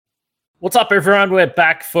What's up, everyone? We're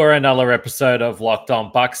back for another episode of Locked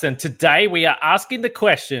On Bucks, and today we are asking the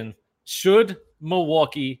question, should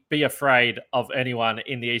Milwaukee be afraid of anyone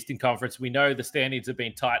in the Eastern Conference? We know the standings have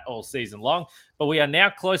been tight all season long, but we are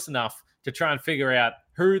now close enough to try and figure out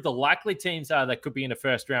who the likely teams are that could be in a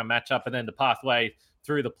first-round matchup and then the pathway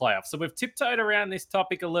through the playoffs. So we've tiptoed around this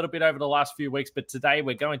topic a little bit over the last few weeks, but today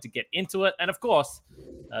we're going to get into it. And of course,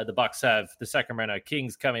 the Bucks have the Sacramento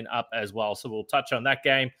Kings coming up as well, so we'll touch on that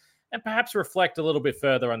game and perhaps reflect a little bit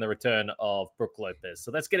further on the return of Brook Lopez. So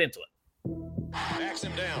let's get into it. Backs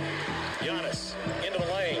him down. Giannis into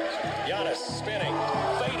the lane. Giannis spinning.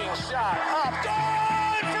 Fading shot. Up.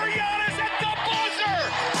 Good for Giannis at the buzzer.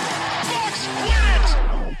 Bucks win it.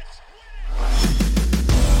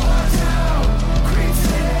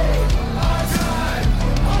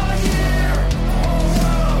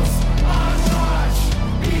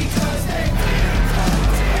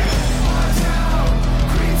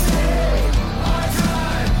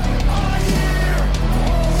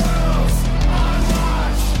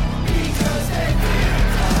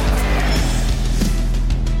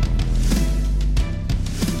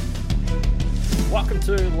 Welcome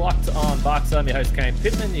to Locked On Bucks. I'm your host, Kane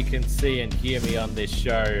Pittman. You can see and hear me on this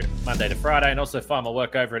show Monday to Friday and also find my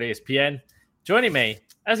work over at ESPN. Joining me,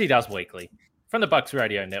 as he does weekly, from the Bucks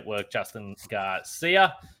Radio Network, Justin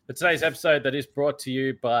Garcia. For today's episode that is brought to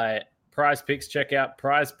you by Prize Picks. Check out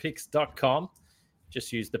prizepicks.com.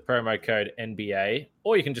 Just use the promo code NBA,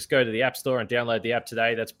 or you can just go to the App Store and download the app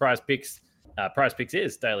today. That's Prize Picks. Prize Picks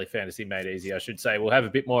is daily fantasy made easy, I should say. We'll have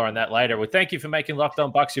a bit more on that later. Well, thank you for making Locked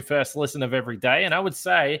On Bucks your first listen of every day. And I would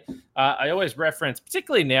say, I always reference,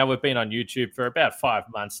 particularly now we've been on YouTube for about 5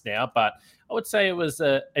 months now, but I would say it was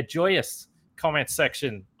a joyous comment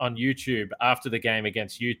section on YouTube after the game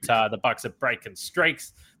against Utah. The Bucks are breaking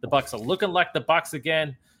streaks. The Bucks are looking like the Bucks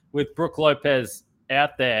again with Brook Lopez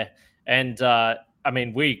out there. And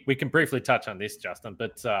we can briefly touch on this, Justin,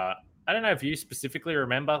 but I don't know if you specifically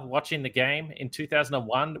remember watching the game in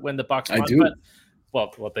 2001 when the Bucks won. I do.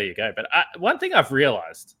 But, well, there you go. But one thing I've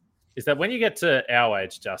realized is that when you get to our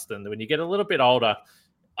age, Justin, when you get a little bit older,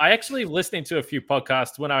 I actually listening to a few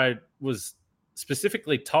podcasts when I was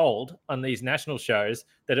specifically told on these national shows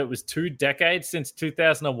that it was 2 decades since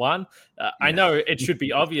 2001. I know it should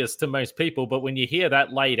be obvious to most people, but when you hear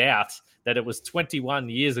that laid out, that it was 21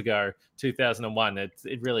 years ago, 2001, it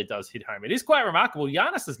really does hit home. It is quite remarkable.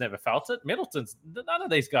 Giannis has never felt it. Middleton's, none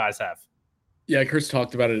of these guys have. Yeah, Chris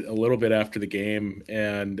talked about it a little bit after the game,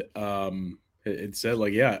 and it said,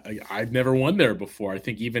 I've never won there before. I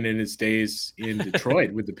think even in his days in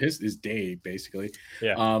Detroit with the Pistons, his day, basically.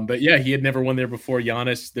 Yeah. But yeah, he had never won there before.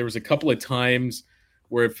 Giannis, there was a couple of times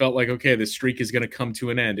where it felt like, okay, the streak is going to come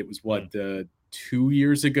to an end. It was, 2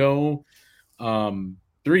 years ago?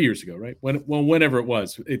 3 years ago, right? Whenever it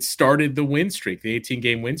was, it started the win streak, the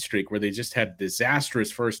 18-game win streak, where they just had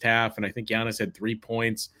disastrous first half, and I think Giannis had 3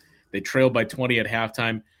 points. They trailed by 20 at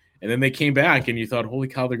halftime, and then they came back, and you thought, holy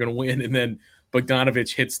cow, they're going to win, and then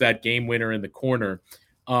Bogdanović hits that game winner in the corner.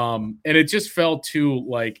 And it just felt too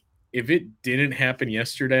like if it didn't happen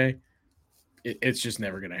yesterday, it's just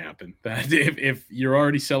never going to happen. That if you're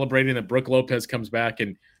already celebrating that Brook Lopez comes back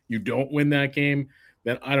and you don't win that game,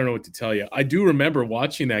 then I don't know what to tell you. I do remember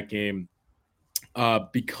watching that game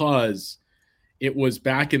because it was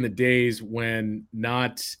back in the days when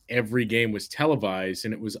not every game was televised,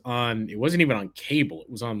 and it wasn't even on cable. It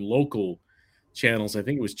was on local channels. I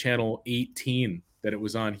think it was channel 18 that it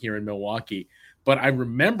was on here in Milwaukee. But I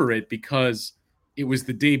remember it because it was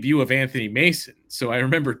the debut of Anthony Mason. So I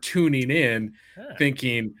remember tuning in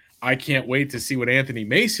thinking, I can't wait to see what Anthony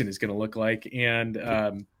Mason is going to look like.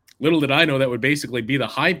 And little did I know that would basically be the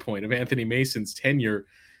high point of Anthony Mason's tenure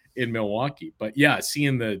in Milwaukee. But yeah,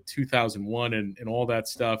 seeing the 2001 and all that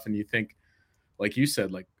stuff, and you think, like you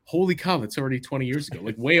said, like, holy cow, that's already 20 years ago.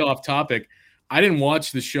 Like, way off topic. I didn't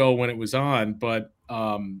watch the show when it was on, but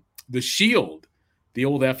The Shield, the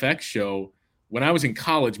old FX show, when I was in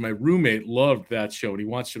college, my roommate loved that show, and he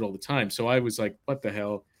watched it all the time. So I was like, what the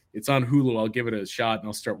hell? It's on Hulu. I'll give it a shot, and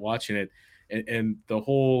I'll start watching it. And the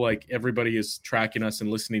whole, like, everybody is tracking us and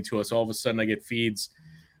listening to us. All of a sudden I get feeds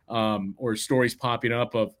or stories popping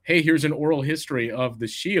up of, hey, here's an oral history of The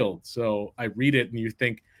Shield. So I read it and you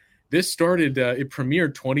think this started, it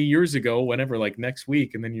premiered 20 years ago, whenever, like next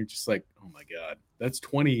week. And then you're just like, oh my God, that's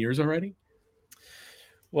 20 years already.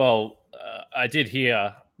 Well, I did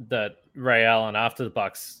hear that Ray Allen, after the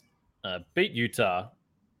Bucks beat Utah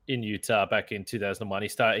in Utah back in 2001,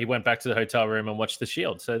 he went back to the hotel room and watched The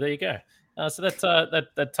Shield. So there you go. So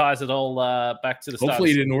that ties it all back to the start.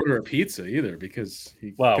 Hopefully he didn't order a pizza either, because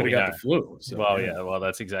he could have got the flu. So, well, yeah,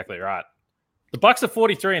 that's exactly right. The Bucks are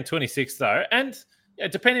 43-26 though, and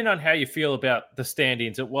depending on how you feel about the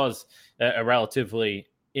standings, it was a relatively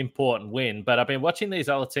important win. But I've been watching these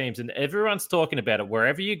other teams, and everyone's talking about it.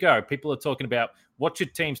 Wherever you go, people are talking about what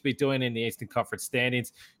should teams be doing in the Eastern Conference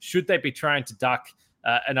standings. Should they be trying to duck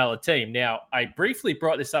another team? Now, I briefly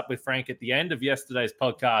brought this up with Frank at the end of yesterday's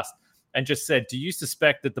podcast and just said, do you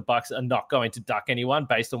suspect that the Bucks are not going to duck anyone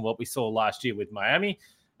based on what we saw last year with Miami?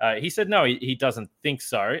 He said, no, he doesn't think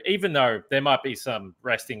so, even though there might be some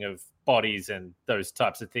resting of bodies and those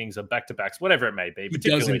types of things or back-to-backs, whatever it may be. He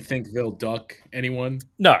doesn't think they'll duck anyone?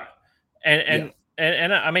 No. And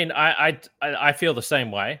I mean, I feel the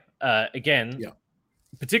same way.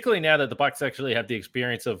 Particularly now that the Bucks actually have the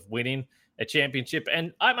experience of winning a championship.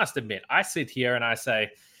 And I must admit, I sit here and I say,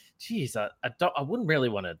 geez, I wouldn't really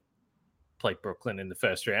want to play Brooklyn in the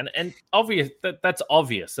first round. And that's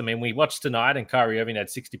obvious. I mean, we watched tonight and Kyrie Irving had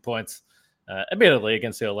 60 points, admittedly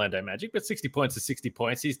against the Orlando Magic, but 60 points is 60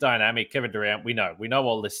 points. He's dynamic. Kevin Durant, we know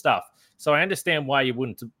all this stuff. So I understand why you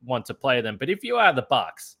wouldn't want to play them. But if you are the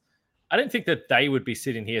Bucks, I don't think that they would be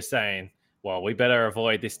sitting here saying, well, we better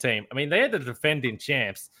avoid this team. I mean, they're the defending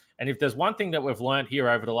champs. And if there's one thing that we've learned here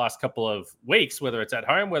over the last couple of weeks, whether it's at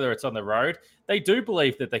home, whether it's on the road, they do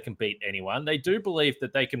believe that they can beat anyone. They do believe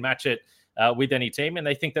that they can match it with any team. And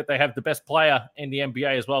they think that they have the best player in the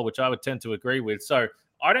NBA as well, which I would tend to agree with. So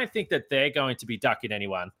I don't think that they're going to be ducking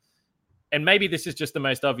anyone. And maybe this is just the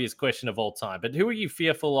most obvious question of all time, but who are you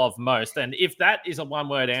fearful of most? And if that is a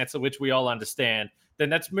one-word answer, which we all understand,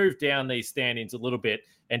 then let's move down these standings a little bit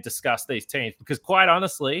and discuss these teams. Because quite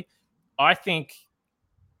honestly, I think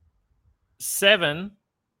 7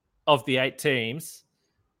 of the 8 teams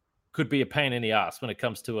could be a pain in the ass when it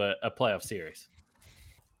comes to a playoff series.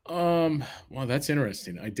 Well, that's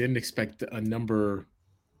interesting. I didn't expect a number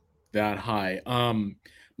that high.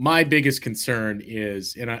 My biggest concern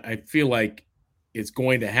is, and I feel like it's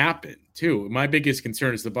going to happen too. My biggest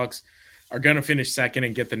concern is the Bucks are going to finish second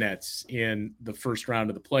and get the Nets in the first round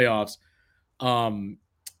of the playoffs.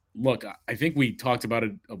 Look, I think we talked about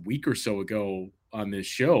it a week or so ago on this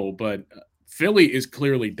show, but Philly is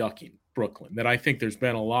clearly ducking Brooklyn. That I think there's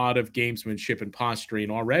been a lot of gamesmanship and posturing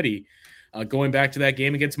already. Going back to that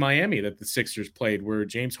game against Miami that the Sixers played, where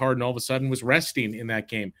James Harden all of a sudden was resting in that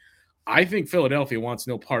game. I think Philadelphia wants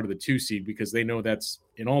no part of the 2 seed because they know that's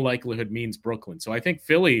in all likelihood means Brooklyn. So I think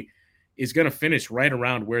Philly is going to finish right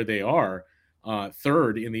around where they are,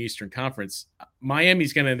 third in the Eastern Conference.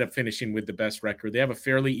 Miami's going to end up finishing with the best record. They have a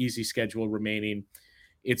fairly easy schedule remaining.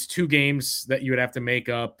 It's 2 games that you would have to make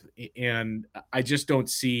up, and I just don't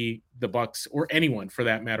see the Bucks or anyone for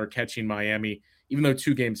that matter catching Miami, even though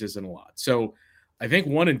 2 games isn't a lot. So I think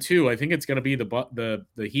 1 and 2, I think it's going to be the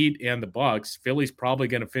Heat and the Bucks. Philly's probably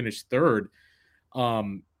going to finish third.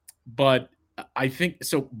 But I think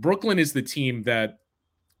so. Brooklyn is the team that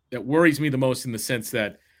worries me the most in the sense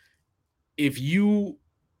that if you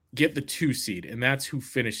get the 2 seed and that's who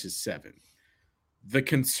finishes 7, the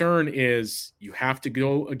concern is you have to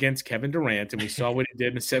go against Kevin Durant, and we saw what he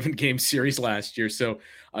did in a 7-game series last year. So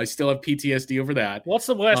I still have PTSD over that. What's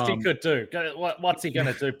the worst he could do? What's he going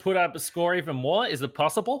to do? Put up a score even more? Is it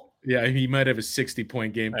possible? Yeah, he might have a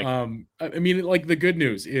 60-point game. Okay. I mean, like the good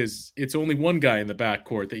news is it's only one guy in the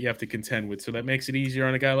backcourt that you have to contend with, so that makes it easier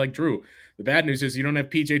on a guy like Drew. The bad news is you don't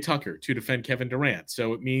have PJ Tucker to defend Kevin Durant,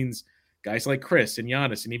 so it means guys like Chris and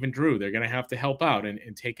Giannis and even Drew, they're going to have to help out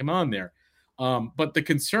and take him on there. But the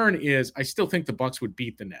concern is I still think the Bucks would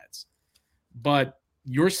beat the Nets. But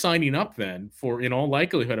you're signing up then for, in all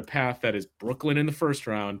likelihood, a path that is Brooklyn in the first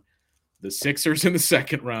round, the Sixers in the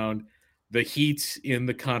second round, the Heat in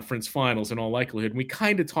the conference finals in all likelihood. And we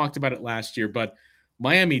kind of talked about it last year, but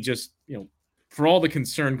Miami just, for all the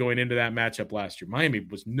concern going into that matchup last year, Miami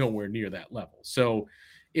was nowhere near that level. So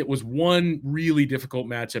it was one really difficult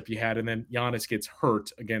matchup you had, and then Giannis gets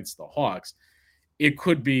hurt against the Hawks. It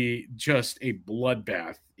could be just a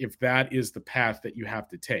bloodbath if that is the path that you have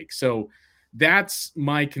to take. So that's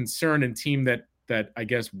my concern and team that I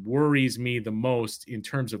guess worries me the most in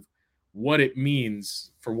terms of what it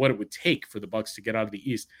means for what it would take for the Bucks to get out of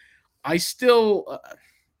the East. I still,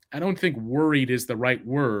 I don't think worried is the right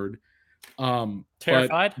word.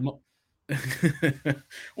 Terrified?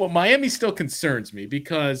 Well, Miami still concerns me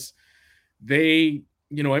because they,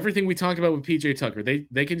 everything we talked about with PJ Tucker,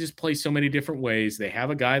 they can just play so many different ways. They have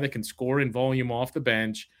a guy that can score in volume off the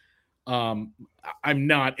bench. I'm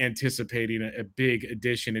not anticipating a big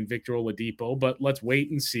addition in Victor Oladipo, but let's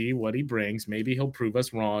wait and see what he brings. Maybe he'll prove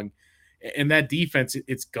us wrong. And that defense,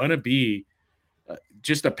 it's going to be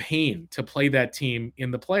just a pain to play that team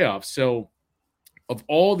in the playoffs. So of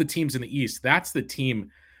all the teams in the East, that's the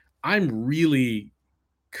team I'm really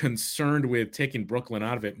concerned with taking Brooklyn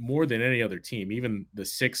out of it more than any other team, even the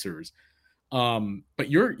Sixers. But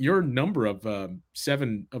your number of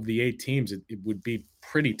 7 of the 8 teams, it would be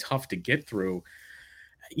pretty tough to get through.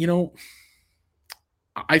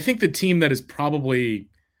 I think the team that has probably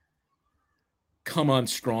come on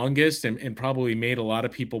strongest and probably made a lot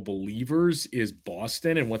of people believers is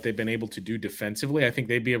Boston and what they've been able to do defensively. I think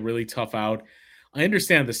they'd be a really tough out. I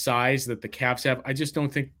understand the size that the Cavs have. I just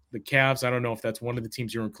don't think the Cavs, I don't know if that's one of the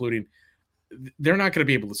teams you're including, they're not going to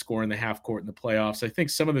be able to score in the half court in the playoffs. I think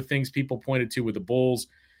some of the things people pointed to with the Bulls,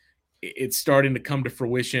 it's starting to come to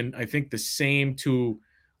fruition. I think the same to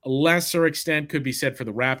a lesser extent could be said for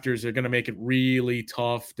the Raptors. They're going to make it really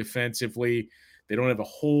tough defensively. They don't have a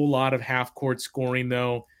whole lot of half court scoring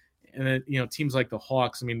though. And then, teams like the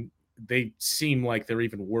Hawks, I mean, they seem like they're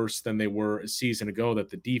even worse than they were a season ago, that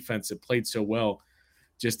the defense that played so well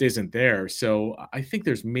just isn't there. So I think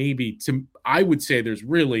there's I would say there's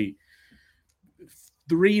really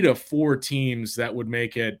 3 to 4 teams that would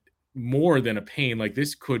make it more than a pain. Like,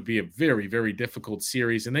 this could be a very, very difficult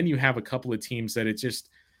series. And then you have a couple of teams that it just,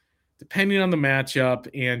 depending on the matchup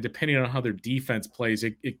and depending on how their defense plays,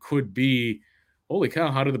 it could be, holy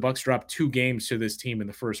cow, how did the Bucks drop 2 games to this team in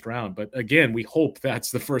the first round? But again, we hope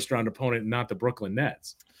that's the first round opponent and not the Brooklyn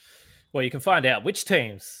Nets. Well, you can find out which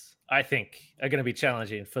teams I think are going to be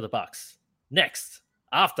challenging for the Bucks next,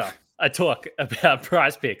 after I talk about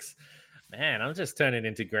Prize Picks. Man, I'm just turning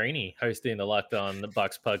into Greeny hosting the Locked On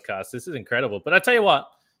Bucks podcast. This is incredible. But I tell you what,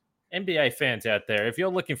 NBA fans out there, if you're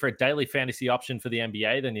looking for a daily fantasy option for the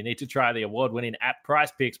NBA, then you need to try the award-winning app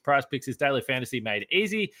Prize Picks. Prize Picks is daily fantasy made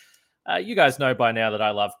easy. You guys know by now that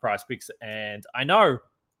I love Prize Picks, and I know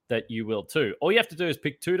that you will too. All you have to do is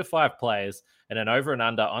pick 2 to 5 players and an over and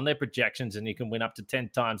under on their projections, and you can win up to 10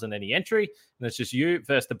 times on any entry. And it's just you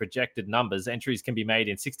versus the projected numbers. Entries can be made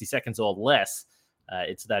in 60 seconds or less.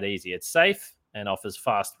 It's that easy. It's safe and offers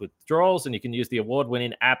fast withdrawals, and you can use the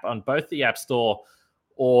award-winning app on both the App Store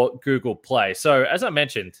or Google Play. So as I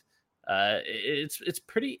mentioned, it's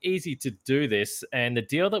pretty easy to do this, and the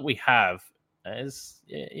deal that we have is,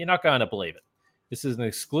 you're not going to believe it. This is an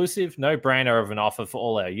exclusive, no-brainer of an offer for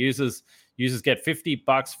all our users. Users get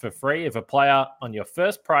 $50 for free if a player on your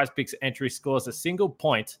first Prize Picks entry scores a single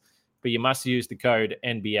point, but you must use the code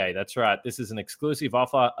NBA. That's right. This is an exclusive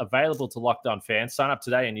offer available to Locked On fans. Sign up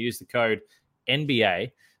today and use the code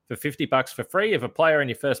NBA for $50 for free if a player in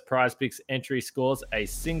your first Prize Picks entry scores a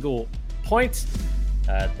single point.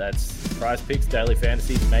 That's Prize Picks Daily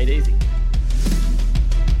Fantasy made easy.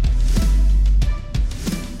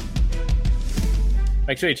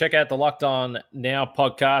 Make sure you check out the Locked On Now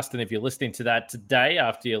podcast. And if you're listening to that today,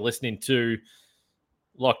 after you're listening to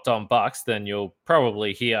Locked On Bucks, then you'll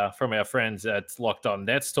probably hear from our friends at Locked On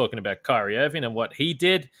Nets talking about Kyrie Irving and what he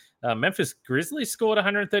did. Memphis Grizzlies scored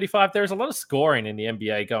 135. There's a lot of scoring in the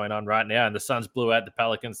NBA going on right now, and the Suns blew out the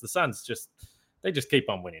Pelicans. The Suns just keep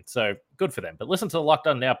on winning. So good for them. But listen to the Locked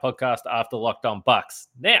On Now podcast after Locked On Bucks.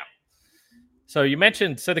 Now, so you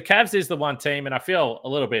mentioned, so the Cavs is the one team, and I feel a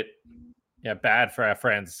little bit bad for our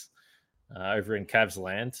friends over in Cavs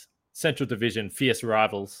land. Central Division, fierce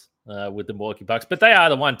rivals with the Milwaukee Bucks. But they are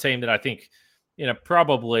the one team that I think,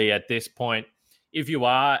 probably at this point, if you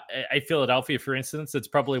are a Philadelphia, for instance, it's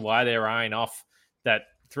probably why they're eyeing off that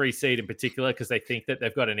 3 seed in particular, because they think that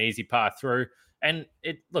they've got an easy path through. And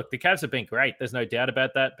the Cavs have been great. There's no doubt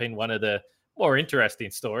about that. Been one of the more interesting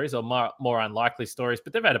stories, or more unlikely stories,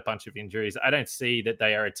 but they've had a bunch of injuries. I don't see that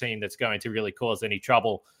they are a team that's going to really cause any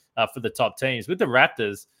trouble for the top teams. With the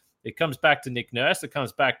Raptors, it comes back to Nick Nurse. It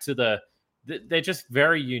comes back to they're just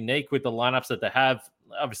very unique with the lineups that they have.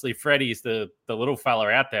 Obviously, Freddie's the little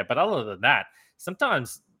fella out there, but other than that,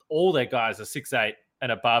 sometimes all their guys are 6'8"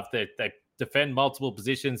 and above. They defend multiple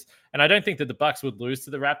positions, and I don't think that the Bucks would lose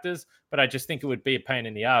to the Raptors, but I just think it would be a pain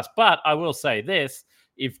in the ass. But I will say this,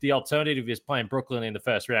 if the alternative is playing Brooklyn in the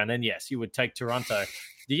first round, then yes, you would take Toronto.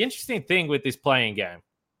 The interesting thing with this playing game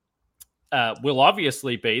will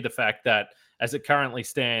obviously be the fact that, as it currently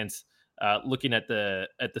stands, looking at the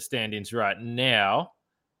standings right now,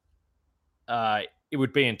 it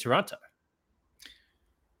would be in Toronto.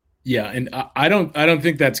 Yeah, and I don't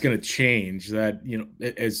think that's going to change. That,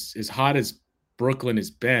 as hot as Brooklyn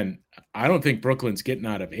has been, I don't think Brooklyn's getting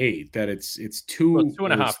out of 8. That it's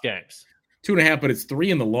 2.5 games, 2.5, but it's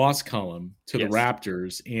 3 in the loss column to the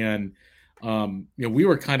Raptors. And we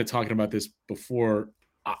were kind of talking about this before.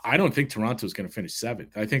 I don't think Toronto's going to finish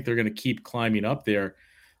 7th. I think they're going to keep climbing up there.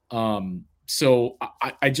 So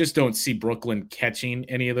I just don't see Brooklyn catching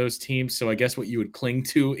any of those teams. So I guess what you would cling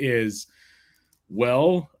to is,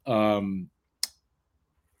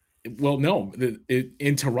 Well, no,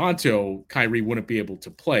 in Toronto, Kyrie wouldn't be able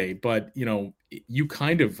to play, but you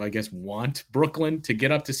kind of, I guess, want Brooklyn to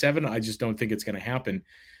get up to 7. I just don't think it's going to happen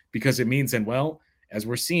because it means then, well, as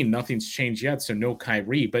we're seeing, nothing's changed yet, so no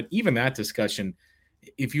Kyrie. But even that discussion,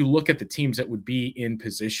 if you look at the teams that would be in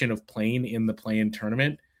position of playing in the play-in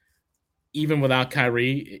tournament, even without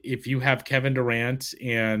Kyrie, if you have Kevin Durant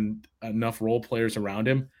and enough role players around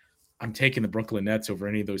him, I'm taking the Brooklyn Nets over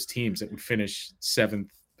any of those teams that would finish 7th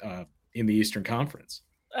in the Eastern Conference.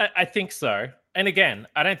 I think so. And again,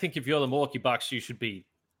 I don't think if you're the Milwaukee Bucks, you should be.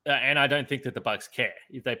 And I don't think that the Bucks care.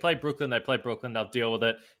 If they play Brooklyn, they play Brooklyn. They'll deal with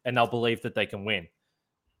it, and they'll believe that they can win.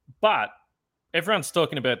 But everyone's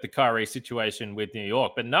talking about the Kyrie situation with New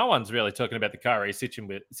York, but no one's really talking about the Kyrie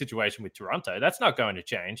situation with Toronto. That's not going to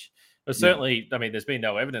change. But certainly, I mean, there's been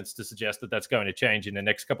no evidence to suggest that that's going to change in the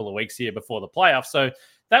next couple of weeks here before the playoffs. So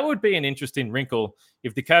that would be an interesting wrinkle.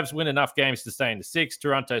 If the Cavs win enough games to stay into 6,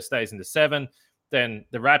 Toronto stays into 7, then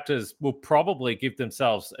the Raptors will probably give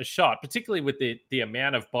themselves a shot, particularly with the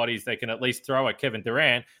amount of bodies they can at least throw at Kevin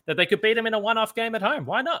Durant, that they could beat him in a one-off game at home.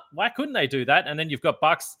 Why not? Why couldn't they do that? And then you've got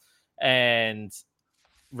Bucks and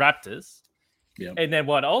Raptors. Yep. And then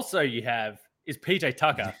what also you have is PJ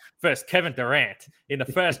Tucker versus Kevin Durant in the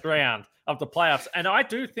first round of the playoffs. And I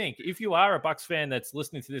do think if you are a Bucks fan that's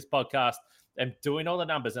listening to this podcast and doing all the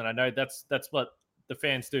numbers, and I know that's what the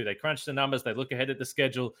fans do. They crunch the numbers, they look ahead at the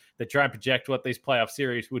schedule, they try and project what these playoff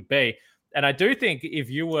series would be. And I do think if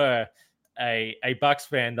you were a Bucks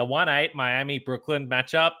fan, the 1-8 Miami-Brooklyn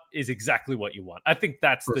matchup is exactly what you want. I think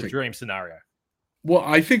that's Perfect. The dream scenario. Well,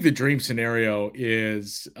 I think the dream scenario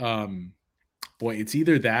is, it's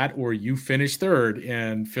either that or you finish 3rd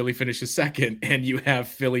and Philly finishes 2nd and you have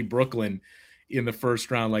Philly-Brooklyn in the first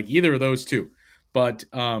round, like either of those two. But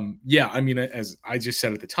I mean, as I just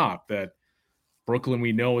said at the top, that Brooklyn,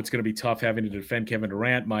 we know it's going to be tough having to defend Kevin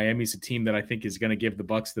Durant. Miami's a team that I think is going to give the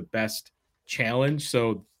Bucks the best challenge.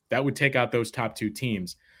 So that would take out those top 2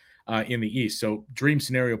 teams in the East. So dream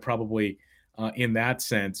scenario probably in that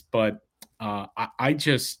sense. But I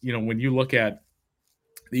just, when you look at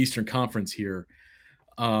the Eastern Conference here,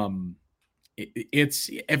 it's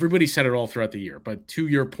everybody said it all throughout the year. But to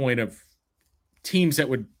your point of teams that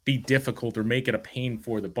would be difficult or make it a pain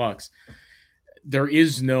for the Bucks, there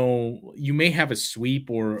is no, you may have a sweep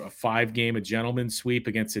or a 5-game, a gentleman's sweep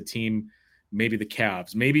against a team, maybe the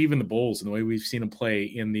Cavs, maybe even the Bulls, in the way we've seen them play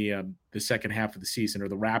in the second half of the season, or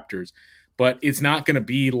the Raptors. But it's not going to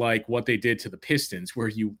be like what they did to the Pistons, where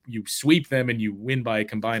you sweep them and you win by a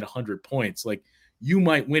combined 100 points. Like, you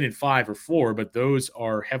might win in 5 or 4, but those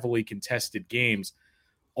are heavily contested games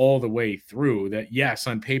all the way through. That, yes,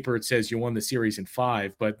 on paper it says you won the series in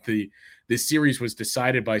 5, but the series was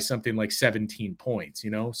decided by something like 17 points,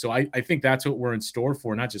 So I think that's what we're in store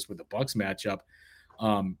for, not just with the Bucks matchup,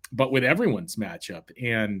 but with everyone's matchup.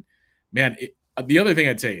 And, man, the other thing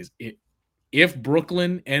I'd say is if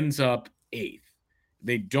Brooklyn ends up 8th,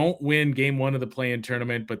 they don't win game 1 of the play-in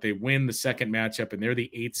tournament, but they win the second matchup and they're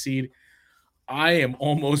the 8th seed, I am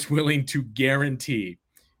almost willing to guarantee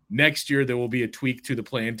next year there will be a tweak to the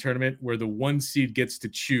play-in tournament where the 1 seed gets to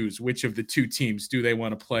choose which of the 2 teams do they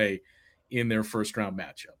want to play in their first round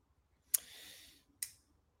matchup.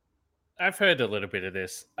 I've heard a little bit of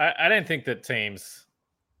this. I don't think that teams,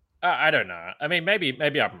 I don't know. I mean, maybe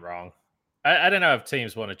I'm wrong. I don't know if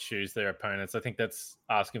teams want to choose their opponents. I think that's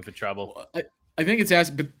asking for trouble. I think it's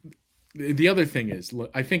asking, but the other thing is, look,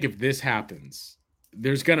 I think if this happens,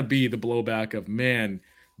 there's going to be the blowback of, man,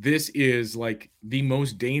 this is like the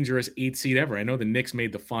most dangerous 8th seed ever. I know the Knicks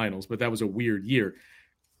made the finals, but that was a weird year.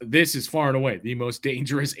 This is far and away the most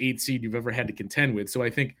dangerous 8th seed you've ever had to contend with. So I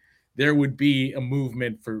think there would be a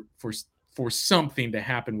movement for something to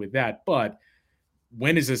happen with that. But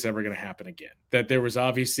when is this ever going to happen again? That there was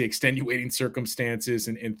obviously extenuating circumstances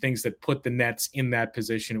and things that put the Nets in that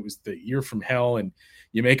position. It was the year from hell, and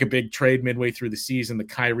you make a big trade midway through the season, the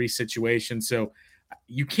Kyrie situation. So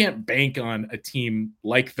you can't bank on a team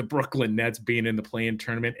like the Brooklyn Nets being in the play-in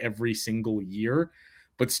tournament every single year.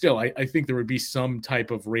 But still, I think there would be some type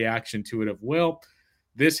of reaction to it of, well,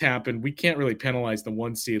 this happened. We can't really penalize the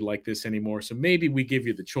 1 seed like this anymore. So maybe we give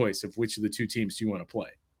you the choice of which of the 2 teams do you want to play.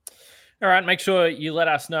 All right. Make sure you let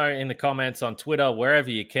us know in the comments on Twitter,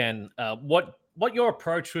 wherever you can, what your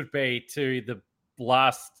approach would be to the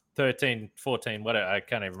last 13, 14, whatever. I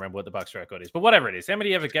can't even remember what the Bucks record is, but whatever it is. How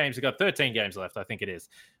many other games? They've got 13 games left, I think it is.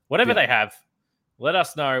 Whatever they have, let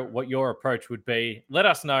us know what your approach would be. Let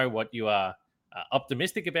us know what you are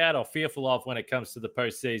optimistic about or fearful of when it comes to the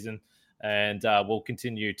postseason, and we'll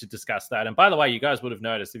continue to discuss that. And by the way, you guys would have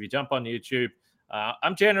noticed, if you jump on YouTube,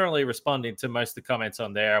 I'm generally responding to most of the comments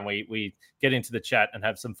on there, and we get into the chat and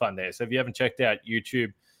have some fun there. So if you haven't checked out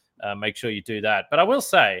YouTube, make sure you do that. But I will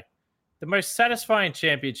say the most satisfying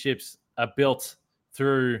championships are built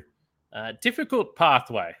through a difficult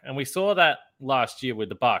pathway. And we saw that last year with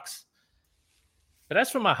the Bucks. But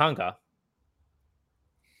as for my hunger,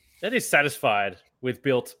 that is satisfied with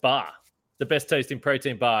Built Bar, the best tasting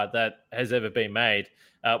protein bar that has ever been made.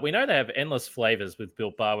 We know they have endless flavors with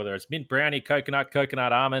Built Bar, whether it's mint brownie,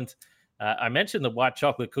 coconut almond. I mentioned the white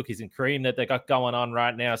chocolate cookies and cream that they got going on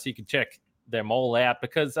right now, so you can check them all out,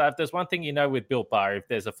 because if there's one thing you know with Built Bar, if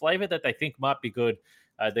there's a flavor that they think might be good,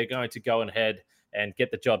 they're going to go ahead and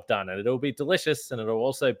get the job done. And it'll be delicious, and it'll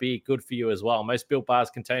also be good for you as well. Most Built Bars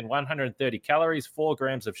contain 130 calories, 4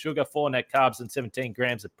 grams of sugar, 4 net carbs, and 17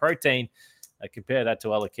 grams of protein. Compare that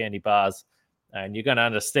to other candy bars, and you're going to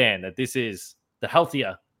understand that this is the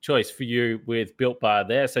healthier choice for you with Built Bar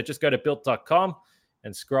there. So just go to built.com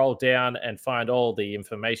and scroll down and find all the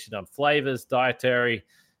information on flavors, dietary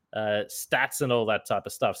stats, and all that type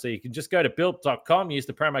of stuff. So you can just go to built.com, use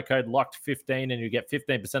the promo code LOCKED15, and you get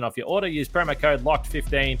 15% off your order. Use promo code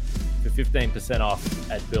LOCKED15 for 15%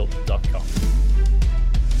 off at built.com.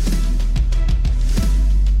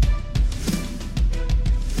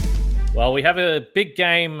 Well, we have a big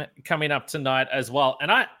game coming up tonight as well.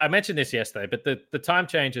 And I mentioned this yesterday, but the time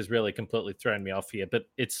change has really completely thrown me off here. But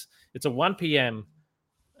it's a 1 p.m.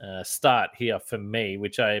 Start here for me,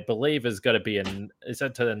 which I believe is going to be a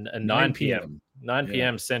 9 p.m. 9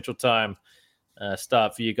 p.m. Central Time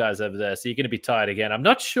start for you guys over there. So you're going to be tired again. I'm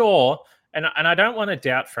not sure, and I don't want to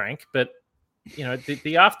doubt Frank, but you know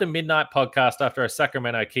the after midnight podcast after a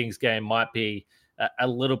Sacramento Kings game might be a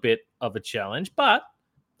little bit of a challenge. But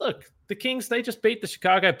look, the Kings, they just beat the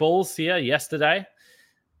Chicago Bulls here yesterday.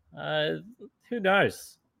 Who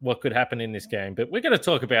knows what could happen in this game? But we're going to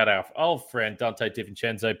talk about our old friend Dante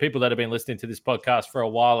DiVincenzo. People that have been listening to this podcast for a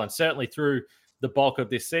while, and certainly through the bulk of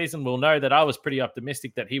this season, will know that I was pretty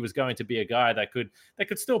optimistic that he was going to be a guy that could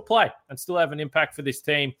still play and still have an impact for this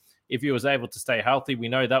team if he was able to stay healthy. We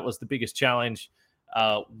know that was the biggest challenge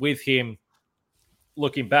with him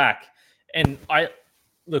looking back. And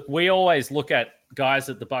we always look at guys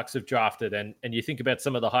that the Bucks have drafted, and you think about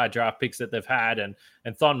some of the high draft picks that they've had, and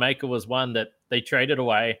Thon Maker was one that they traded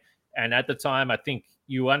away. And at the time, I think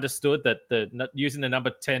you understood that using the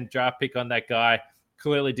number 10 draft pick on that guy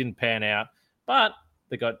clearly didn't pan out. But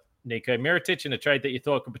they got Nico Mirotic in a trade that you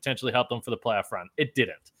thought could potentially help them for the playoff run. It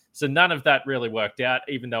didn't. So none of that really worked out,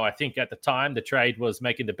 even though I think at the time the trade was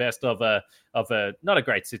making the best of a not a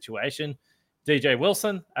great situation. DJ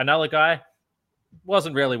Wilson, another guy,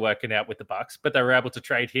 wasn't really working out with the Bucks, but they were able to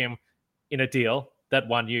trade him in a deal that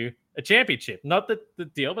won you a championship. Not the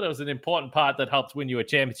deal, but it was an important part that helped win you a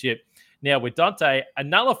championship. Now with Dante,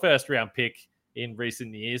 another first-round pick in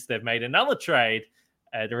recent years, they've made another trade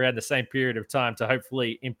at around the same period of time to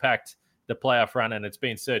hopefully impact the playoff run, and it's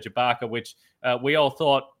been Serge Ibaka, which we all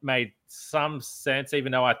thought made some sense,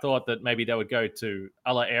 even though I thought that maybe they would go to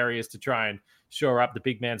other areas to try and shore up the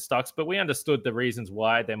big man stocks. But we understood the reasons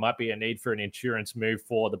why there might be a need for an insurance move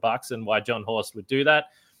for the Bucks and why John Horst would do that.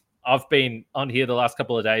 I've been on here the last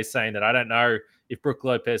couple of days saying that I don't know if Brook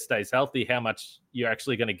Lopez stays healthy, how much you're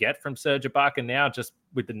actually going to get from Serge Ibaka now, just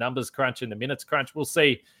with the numbers crunch and the minutes crunch. We'll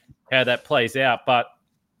see how that plays out. But,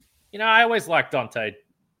 you know, I always liked Dante,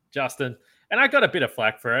 Justin, and I got a bit of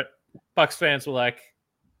flack for it. Bucks fans were like,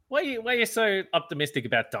 why are you so optimistic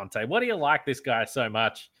about Dante? Why do you like this guy so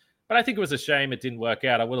much? But I think it was a shame it didn't work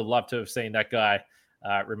out. I would have loved to have seen that guy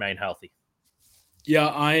remain healthy. Yeah,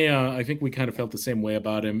 I think we kind of felt the same way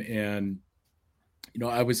about him. And, you know,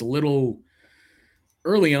 I was a little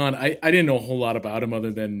early on. I didn't know a whole lot about him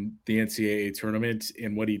other than the NCAA tournament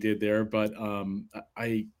and what he did there. But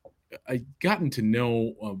I gotten to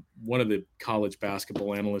know one of the college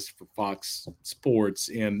basketball analysts for Fox Sports.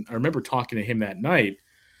 And I remember talking to him that night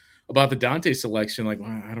about the Dante selection. Like,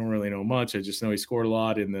 well, I don't really know much. I just know he scored a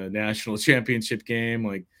lot in the national championship game.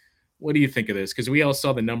 Like, what do you think of this? Because we all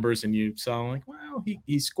saw the numbers and you saw like, well,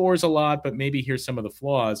 he scores a lot, but maybe here's some of the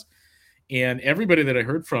flaws. And everybody that I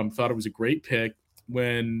heard from thought it was a great pick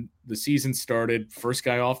when the season started. First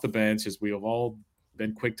guy off the bench, as we have all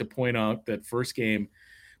been quick to point out, that first game.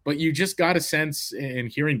 But you just got a sense in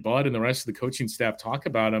hearing Bud and the rest of the coaching staff talk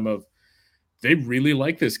about him of they really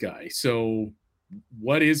like this guy. So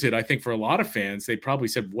what is it? I think for a lot of fans, they probably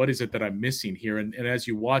said, what is it that I'm missing here? And as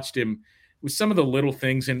you watched him with some of the little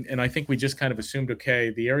things, and I think we just kind of assumed, okay,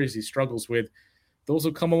 the areas he struggles with, those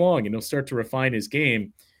will come along and he'll start to refine his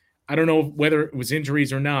game. I don't know whether it was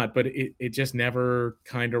injuries or not, but it just never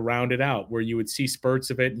kind of rounded out where you would see spurts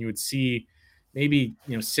of it and you would see maybe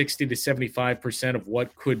 60 to 75% of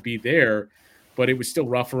what could be there, but it was still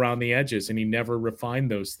rough around the edges, and he never refined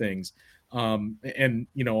those things. And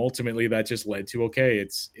ultimately that just led to, okay,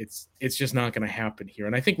 it's just not going to happen here.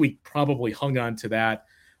 And I think we probably hung on to that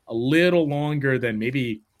a little longer than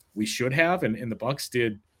maybe we should have, and the Bucks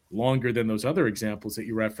did longer than those other examples that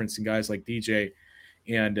you referenced, and guys like DJ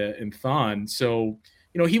and Thon. So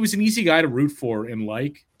he was an easy guy to root for and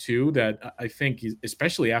like too. That I think,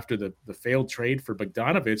 especially after the failed trade for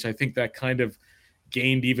Bogdanovich, I think that kind of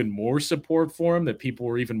gained even more support for him, that people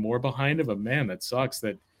were even more behind him. But man, that sucks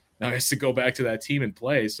that now he has to go back to that team and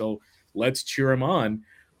play. So let's cheer him on.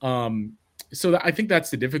 So I think that's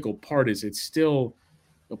the difficult part, is it's still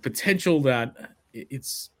a potential that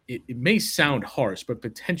it may sound harsh, but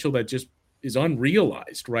potential that just is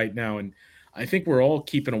unrealized right now. And I think we're all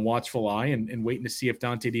keeping a watchful eye and waiting to see if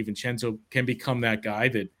Donte DiVincenzo can become that guy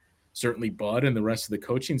that certainly Bud and the rest of the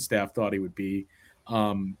coaching staff thought he would be.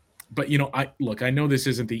 But I know this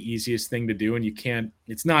isn't the easiest thing to do, and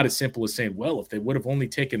it's not as simple as saying, well, if they would have only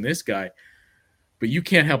taken this guy, but you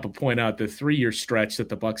can't help but point out the 3-year stretch that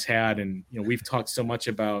the Bucks had. And, we've talked so much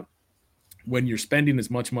about when you're spending as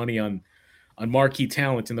much money on marquee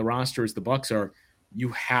talent in the roster as the Bucks are,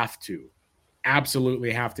 you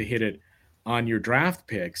absolutely have to hit it on your draft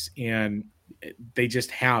picks. And they just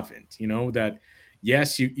haven't, that,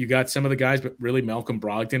 yes, you got some of the guys, but really Malcolm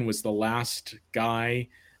Brogdon was the last guy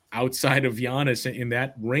outside of Giannis in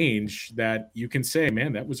that range that you can say,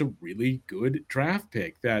 man, that was a really good draft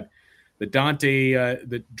pick. That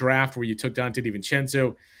the draft where you took Donte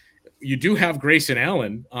DiVincenzo, you do have Grayson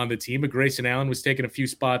Allen on the team, but Grayson Allen was taking a few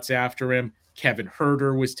spots after him. Kevin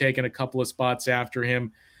Huerter was taking a couple of spots after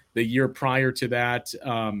him. The year prior to that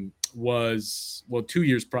was 2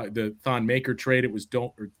 years prior, the Thon Maker trade. It was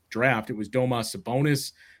draft. It was Domas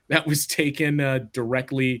Sabonis that was taken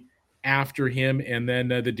directly after him, and then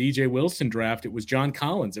the DJ Wilson draft. It was John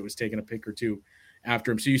Collins that was taking a pick or two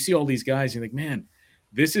after him. So you see all these guys, and you're like, man,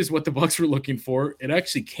 this is what the Bucks were looking for. It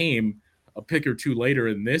actually came a pick or two later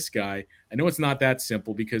in this guy. I know it's not that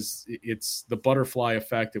simple, because it's the butterfly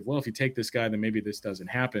effect of, well, if you take this guy, then maybe this doesn't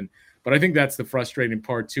happen. But I think that's the frustrating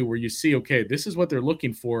part too, where you see, okay, this is what they're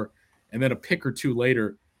looking for, and then a pick or two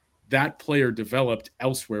later, that player developed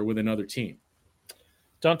elsewhere with another team.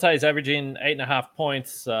 Donte is averaging 8.5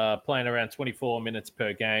 points, playing around 24 minutes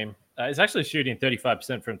per game. He's actually shooting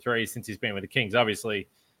 35% from three since he's been with the Kings. Obviously,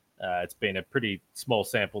 it's been a pretty small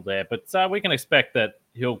sample there, but we can expect that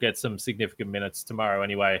he'll get some significant minutes tomorrow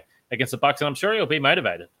anyway against the Bucks, and I'm sure he'll be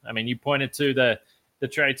motivated. I mean, you pointed to the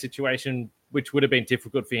trade situation, which would have been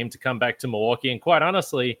difficult for him to come back to Milwaukee, and quite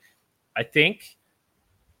honestly, I think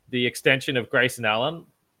the extension of Grayson Allen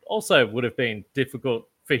also would have been difficult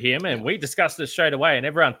for him, and we discussed this straight away, and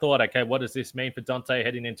everyone thought, okay, what does this mean for Donte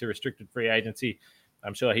heading into restricted free agency?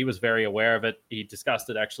 I'm sure he was very aware of it. He discussed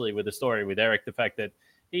it actually with a story with Eric, the fact that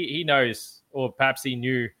he knows, or perhaps he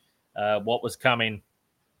knew what was coming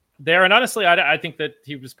there. And honestly, I think that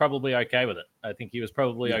he was probably okay with it. I think he was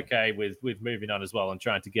probably okay with moving on as well and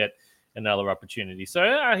trying to get another opportunity. So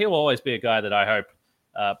he'll always be a guy that I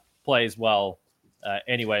hope plays well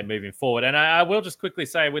anyway moving forward. And I will just quickly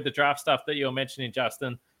say, with the draft stuff that you're mentioning,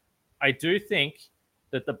 Justin, I do think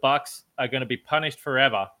that the Bucks are going to be punished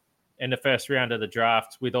forever in the first round of the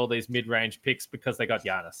draft with all these mid-range picks because they got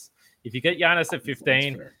Giannis. If you get Giannis at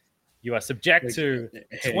 15, you are subject to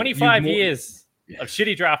 25 years of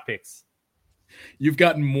shitty draft picks. You've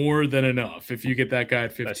gotten more than enough if you get that guy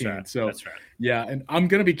at 15. That's right. So That's right. Yeah, and I'm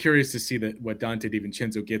going to be curious to see what Donte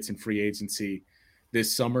DiVincenzo gets in free agency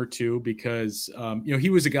this summer too, because he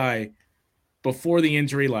was a guy before the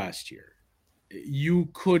injury last year. You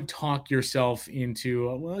could talk yourself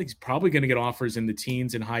into, well, he's probably going to get offers in the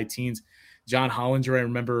teens and high teens. John Hollinger, I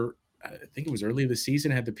remember, I think it was early this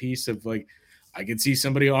season, had the piece of like, I could see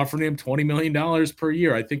somebody offering him $20 million per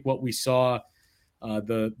year. I think what we saw,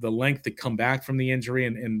 the length to come back from the injury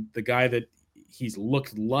and the guy that he's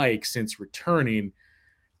looked like since returning,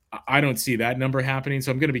 I don't see that number happening. So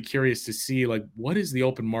I'm going to be curious to see, like, what is the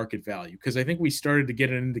open market value? Because I think we started to get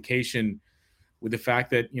an indication with the fact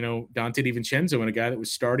that, Donte DiVincenzo and a guy that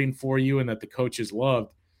was starting for you and that the coaches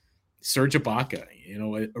loved, Serge Ibaka,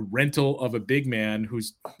 a rental of a big man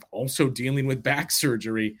who's also dealing with back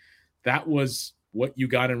surgery. That was what you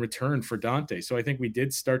got in return for Donte. So I think we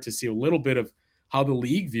did start to see a little bit of how the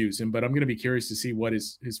league views him, but I'm going to be curious to see what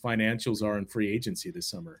his financials are in free agency this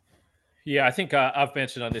summer. Yeah, I think I've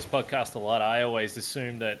mentioned on this podcast a lot. I always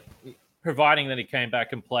assumed that, providing that he came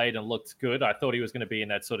back and played and looked good, I thought he was going to be in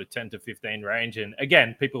that sort of 10 to 15 range. And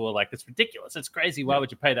again, people were like, it's ridiculous. It's crazy. Why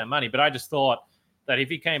would you pay that money? But I just thought that if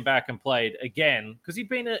he came back and played again, because he'd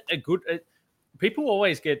been a good, people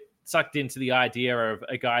always get sucked into the idea of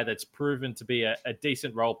a guy that's proven to be a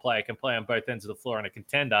decent role player, can play on both ends of the floor and a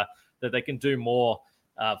contender, that they can do more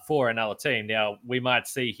for another team. Now, we might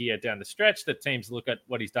see here down the stretch that teams look at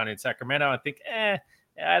what he's done in Sacramento and think, I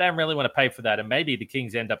don't really want to pay for that. And maybe the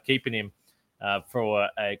Kings end up keeping him for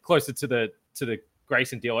closer to the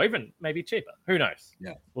Grayson deal, or even maybe cheaper. Who knows?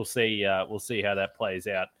 Yeah, we'll see. We'll see how that plays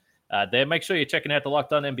out. There, make sure you're checking out the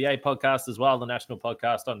Locked On NBA podcast as well, the national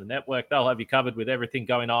podcast on the network. They'll have you covered with everything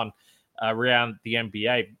going on around the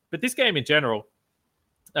NBA. But this game in general,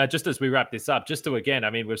 just as we wrap this up, just to again, I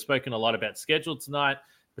mean, we've spoken a lot about schedule tonight,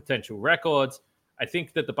 potential records. I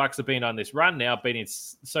think that the Bucks have been on this run now, beating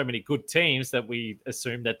so many good teams that we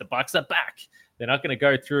assume that the Bucks are back. They're not going to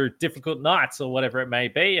go through difficult nights or whatever it may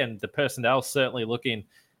be, and the personnel certainly looking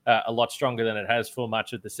a lot stronger than it has for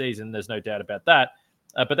much of the season. There's no doubt about that.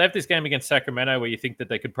 But they have this game against Sacramento where you think that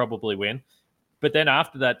they could probably win. But then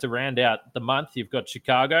after that, to round out the month, you've got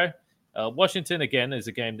Chicago. Washington, again, is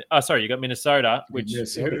a game. You got Minnesota, which,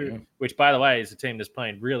 by the way, is a team that's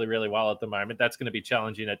playing really, really well at the moment. That's going to be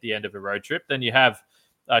challenging at the end of a road trip. Then you have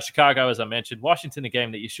Chicago, as I mentioned. Washington, a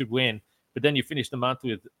game that you should win. But then you finish the month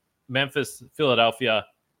with Memphis, Philadelphia,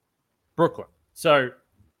 Brooklyn. So,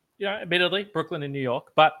 admittedly, Brooklyn and New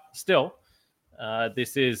York. But still,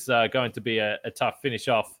 this is going to be a tough finish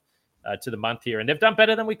off to the month here. And they've done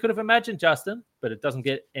better than we could have imagined, Justin. But it doesn't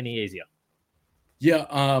get any easier. Yeah,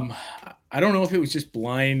 I don't know if it was just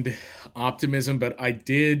blind optimism, but I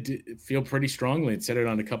did feel pretty strongly and said it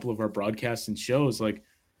on a couple of our broadcasts and shows. Like,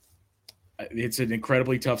 it's an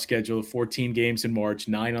incredibly tough schedule, 14 games in March,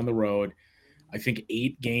 9 on the road. I think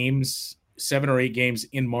 7 or 8 games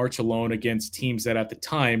in March alone against teams that at the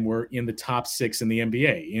time were in the top 6 in the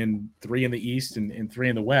NBA, in 3 in the East and 3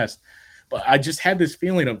 in the West. But I just had this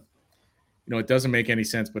feeling of, it doesn't make any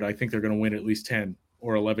sense, but I think they're going to win at least 10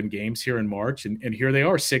 or 11 games here in March. And here they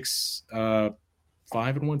are, 5-1,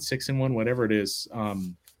 6-1, whatever it is.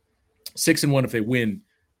 6-1 if they win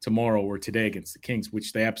tomorrow or today against the Kings,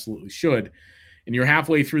 which they absolutely should. And you're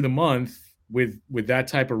halfway through the month with that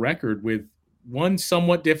type of record, with one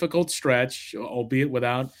somewhat difficult stretch, albeit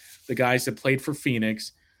without the guys that played for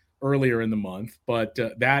Phoenix earlier in the month. But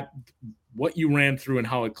what you ran through and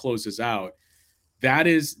how it closes out, that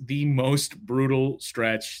is the most brutal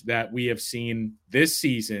stretch that we have seen this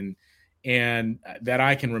season and that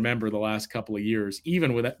I can remember the last couple of years,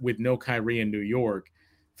 even with no Kyrie in New York.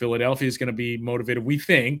 Philadelphia is going to be motivated. We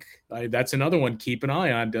think that's another one. Keep an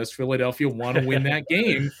eye on. Does Philadelphia want to win that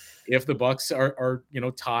game if the Bucks are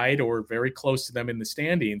tied or very close to them in the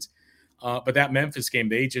standings? But that Memphis game,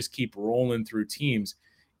 they just keep rolling through teams.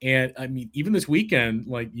 And I mean, even this weekend,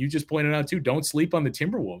 like you just pointed out too, don't sleep on the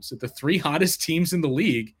Timberwolves. The 3 hottest teams in the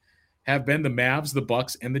league have been the Mavs, the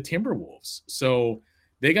Bucks, and the Timberwolves. So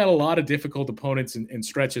they got a lot of difficult opponents and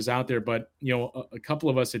stretches out there. But, a couple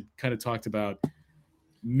of us had kind of talked about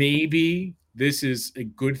maybe this is a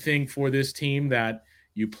good thing for this team, that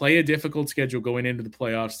you play a difficult schedule going into the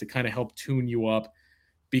playoffs to kind of help tune you up.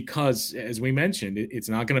 Because, as we mentioned, it's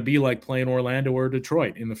not going to be like playing Orlando or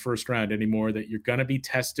Detroit in the first round anymore, that you're going to be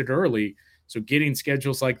tested early. So getting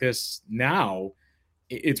schedules like this now,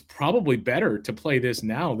 it's probably better to play this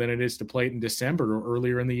now than it is to play it in December or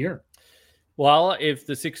earlier in the year. Well, if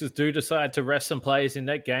the Sixers do decide to rest some players in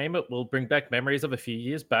that game, it will bring back memories of a few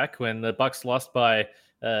years back when the Bucks lost by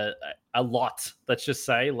a lot, let's just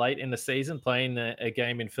say, late in the season, playing a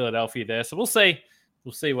game in Philadelphia there. So we'll see.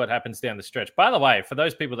 We'll see what happens down the stretch. By the way, for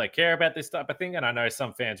those people that care about this type of thing, and I know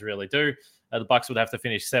some fans really do, the Bucks would have to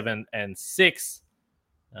finish 7-6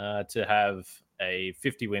 to have a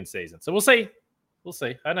 50-win season. So we'll see. We'll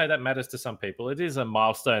see. I know that matters to some people. It is a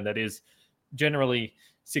milestone that is generally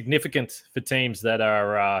significant for teams that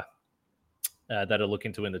are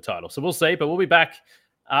looking to win the title. So we'll see. But we'll be back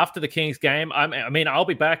after the Kings game. I mean, I'll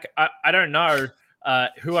be back. I don't know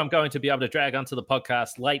who I'm going to be able to drag onto the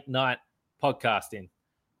podcast late night podcasting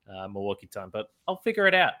Milwaukee time, but I'll figure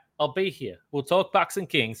it out. I'll be here. We'll talk Bucks and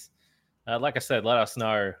Kings. Like I said, let us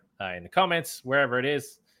know in the comments, wherever it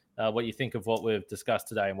is, what you think of what we've discussed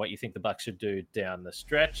today and what you think the Bucks should do down the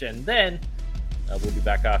stretch. And then we'll be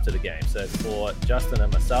back after the game. So for Justin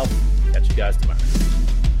and myself, catch you guys tomorrow.